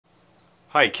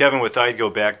Hi, Kevin with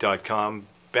I'dGoBack.com.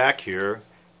 Back here.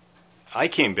 I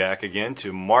came back again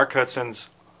to Mark Hudson's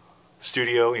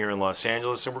studio here in Los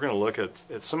Angeles, and we're going to look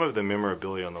at some of the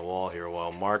memorabilia on the wall here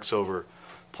while Mark's over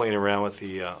playing around with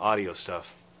the audio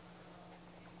stuff.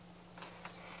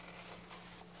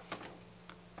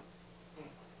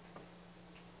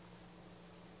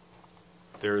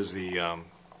 There's the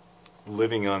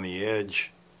Living on the Edge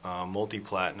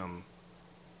multi-platinum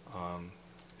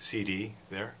CD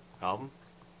there, album.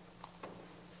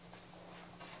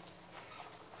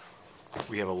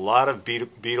 We have a lot of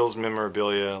Beatles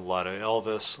memorabilia, a lot of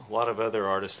Elvis, a lot of other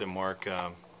artists that Mark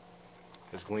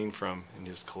has gleaned from in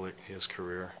his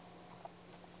career.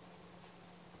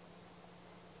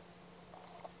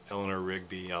 Eleanor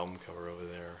Rigby album cover over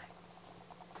there.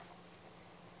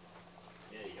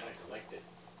 Yeah, you gotta collect it.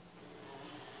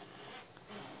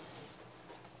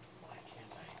 Why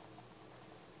can't I?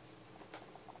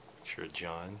 Picture of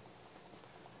John.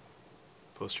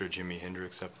 Poster of Jimi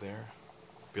Hendrix up there.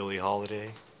 Billie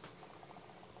Holiday.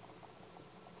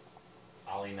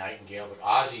 Ollie Nightingale, but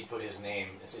Ozzy put his name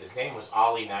was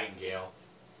Ollie Nightingale,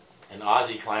 and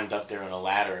Ozzy climbed up there on a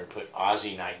ladder and put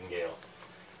Ozzy Nightingale.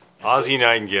 Ozzy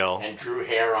Nightingale. And drew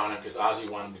hair on him because Ozzy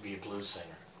wanted to be a blues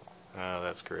singer. Oh,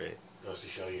 that's great. Goes to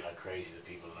show you how crazy the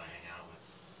people that I hang out with.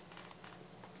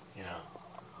 You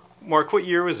know. Mark, what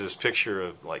year was this picture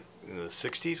of, like, in the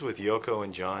 60s with Yoko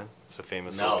and John? It's a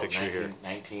famous little picture here.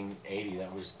 1980.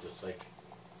 That was just like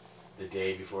the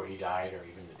day before he died, or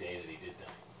even the day that he did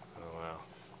die. Oh, wow.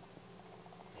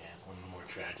 Yeah, it's one of the more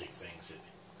tragic things that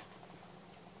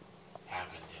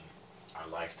happened in our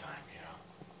lifetime, you know.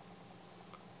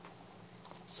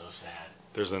 So sad.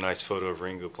 There's a nice photo of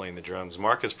Ringo playing the drums.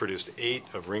 Mark has produced 8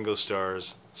 of Ringo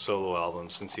Starr's solo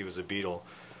albums since he was a Beatle.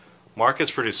 Mark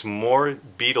has produced more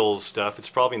Beatles stuff. It's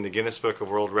probably in the Guinness Book of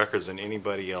World Records than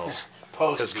anybody else.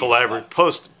 Post-Beatles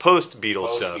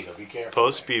stuff. Be careful.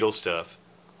 Post-Beatles stuff.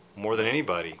 More than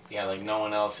anybody. Yeah, like no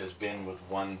one else has been with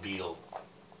one Beatle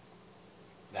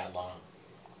that long.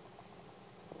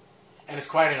 And it's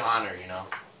quite an honor, you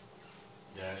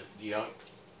know.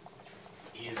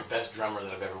 He's the best drummer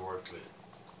that I've ever worked with.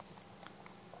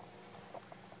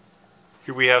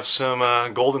 Here we have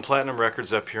some gold and platinum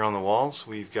records up here on the walls.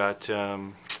 We've got,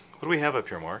 what do we have up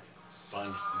here, Mark?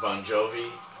 Bon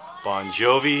Jovi. Bon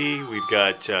Jovi. We've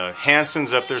got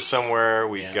Hanson's up there somewhere.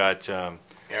 We've got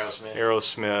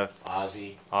Aerosmith.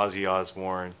 Ozzy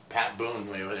Osbourne. Pat Boone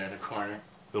way over there in the corner.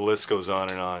 The list goes on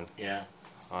and on. Yeah.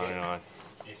 On and on.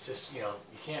 It's just, you know,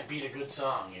 you can't beat a good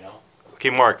song, you know. Okay,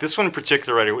 Mark, this one in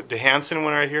particular right here, the Hanson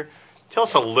one right here, tell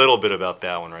us a little bit about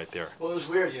that one right there. Well, it was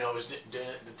weird, you know, it was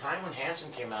the time when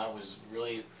Hanson came out was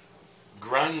really,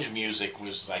 grunge music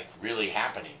was like really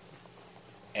happening.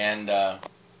 And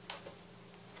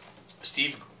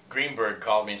Steve Greenberg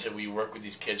called me and said, will you work with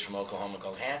these kids from Oklahoma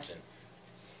called Hanson?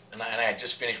 And I had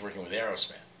just finished working with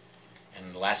Aerosmith.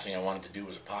 And the last thing I wanted to do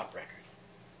was a pop record.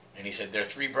 And he said, they're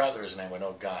 3 brothers. And I went,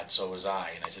 oh, God, so was I.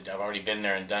 And I said, I've already been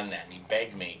there and done that. And he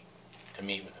begged me to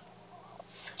meet with them.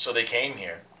 So they came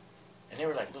here. And they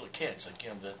were like little kids. Like,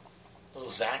 you know, the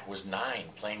little Zach was 9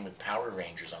 playing with Power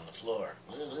Rangers on the floor.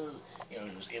 You know,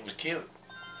 it was cute.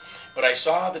 But I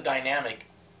saw the dynamic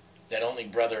that only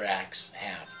brother acts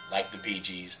have. Like the Bee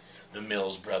Gees, the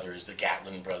Mills brothers, the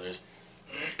Gatlin brothers,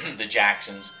 the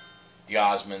Jacksons, the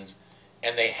Osmonds,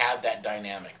 and they had that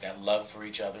dynamic, that love for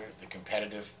each other, the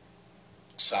competitive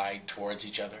side towards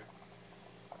each other,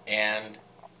 and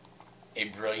a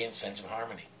brilliant sense of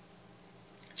harmony.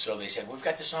 So they said, we've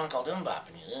got this song called Bop,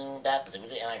 and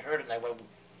I heard it, and I went,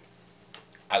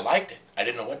 I liked it. I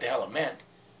didn't know what the hell it meant,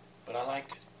 but I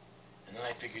liked it. And then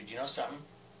I figured, you know something?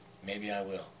 Maybe I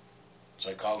will. So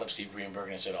I called up Steve Greenberg,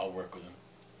 and I said, I'll work with him.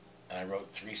 And I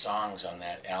wrote 3 songs on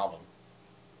that album.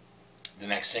 The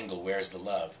next single, Where's the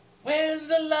Love? Where's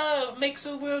the love? Makes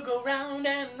the world go round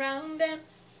and round and...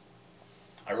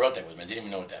 I wrote that with him. I didn't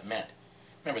even know what that meant.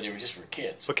 Remember, they were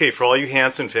kids. Okay, for all you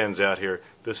Hanson fans out here,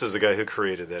 this is the guy who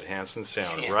created that Hanson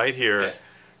sound right here. Yes.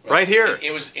 Right here.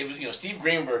 It was, you know, Steve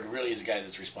Greenberg really is the guy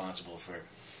that's responsible for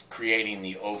creating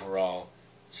the overall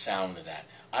sound of that.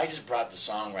 I just brought the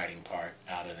songwriting part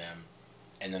out of them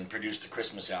and then produced the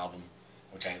Christmas album,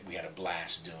 which we had a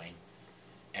blast doing.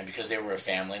 And because they were a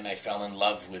family, and I fell in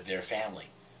love with their family.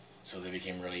 So they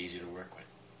became really easy to work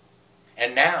with.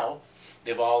 And now,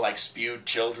 they've all like spewed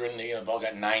children. You know, they've all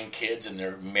got 9 kids, and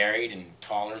they're married and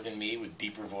taller than me with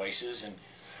deeper voices. And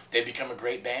they've become a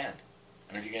great band.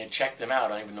 And if you're going to check them out,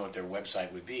 I don't even know what their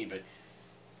website would be, but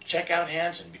check out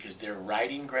Hanson, because they're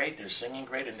writing great, they're singing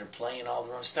great, and they're playing all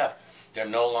their own stuff. They're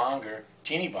no longer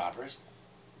teeny boppers.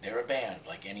 They're a band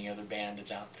like any other band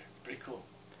that's out there. Pretty cool.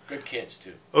 Good kids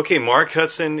too. Okay, Mark's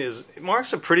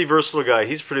a pretty versatile guy.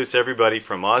 He's produced everybody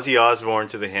from Ozzy Osbourne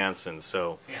to the Hansons.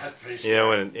 So Yeah, pretty you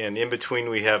know, and in between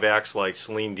we have acts like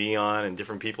Celine Dion and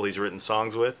different people he's written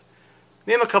songs with.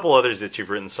 Name a couple others that you've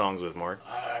written songs with, Mark.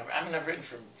 I mean, I've written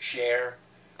from Cher,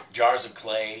 Jars of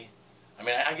Clay. I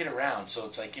mean, I get around, so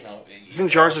it's like, you know. Isn't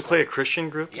Jars of Clay a Christian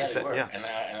group? Yeah, they were. Yeah. And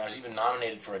I was even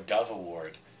nominated for a Dove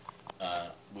Award,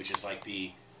 which is like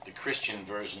the Christian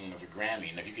version of a Grammy.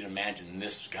 And if you can imagine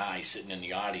this guy sitting in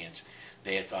the audience,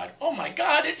 they had thought, oh my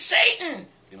God, it's Satan!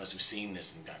 They must have seen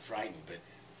this and got frightened. But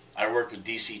I worked with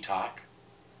DC Talk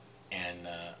and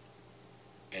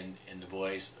the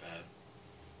boys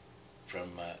from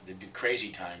the Crazy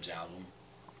Times album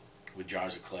with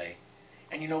Jars of Clay.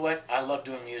 And you know what? I love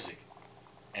doing music.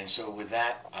 And so with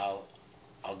that, I'll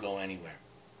go anywhere.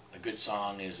 A good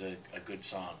song is a good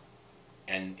song.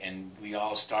 And we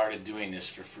all started doing this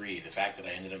for free. The fact that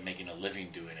I ended up making a living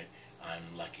doing it,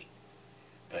 I'm lucky.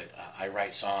 But I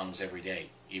write songs every day,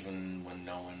 even when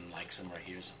no one likes them or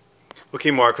hears them.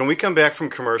 Okay, Mark, when we come back from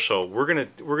commercial, we're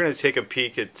gonna take a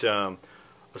peek at a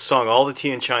song, All the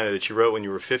Tea in China, that you wrote when you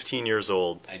were 15 years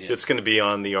old. I did. It's going to be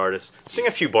on The Artist. Sing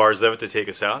a few bars of it to take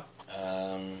us out. If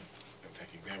I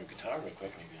could grab a guitar real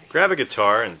quick, maybe I can. Grab a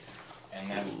guitar and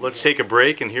let's take a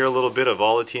break and hear a little bit of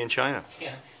All the Tea in China.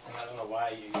 Yeah, and I don't know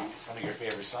why it's one of your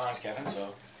favorite songs, Kevin,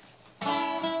 so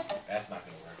that's not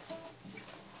going to work.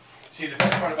 See, the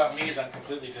best part about me is I'm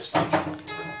completely dysfunctional.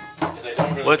 Because I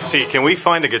don't really Let's see, can we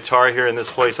find a guitar here in this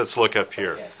place? Let's look up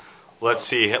here. Yes. Let's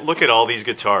see, look at all these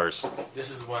guitars.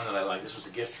 This is the one that I like. This was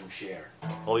a gift from Cher.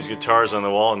 All these guitars on the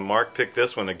wall, and Mark picked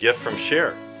this one, a gift from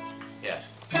Cher.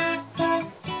 Yes.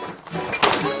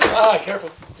 Ah, careful.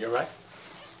 You're right.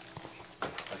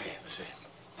 Okay, let's see.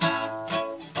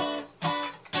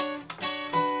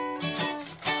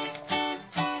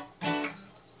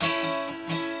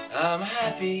 I'm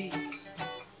happy.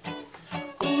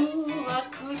 Ooh, I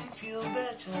couldn't feel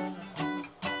better.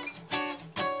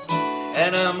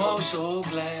 And I'm oh so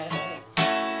glad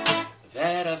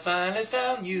that I finally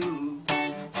found you.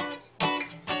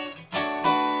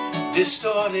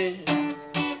 Distorted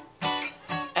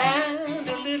and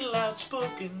a little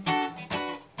outspoken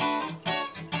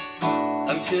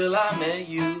until I met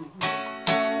you.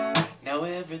 Now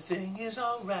everything is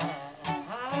alright.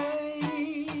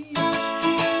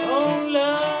 Oh,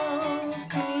 love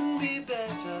couldn't be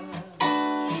better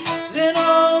than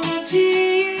all the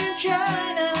tea in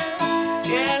China.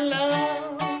 Yeah,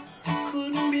 love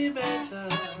couldn't be better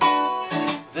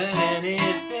than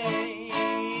anything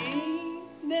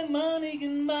that money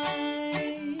can buy.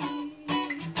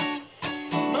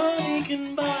 Money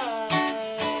can buy.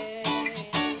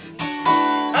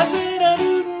 I said, I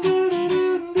do.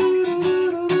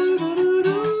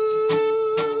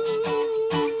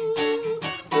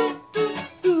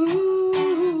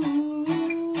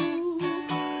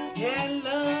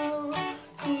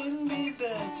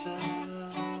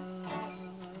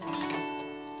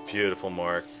 Beautiful,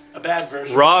 Mark. A bad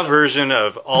version. Raw version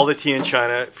of All the Tea in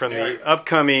China from the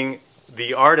upcoming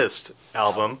The Artist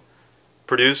album.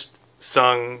 Produced,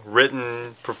 sung,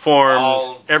 written,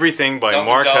 performed, everything by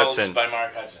Mark Hudson. By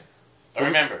Mark Hudson. But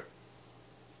remember,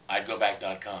 I'd go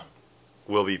back.com.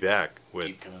 We'll be back with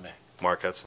Keep coming back. Mark Hudson.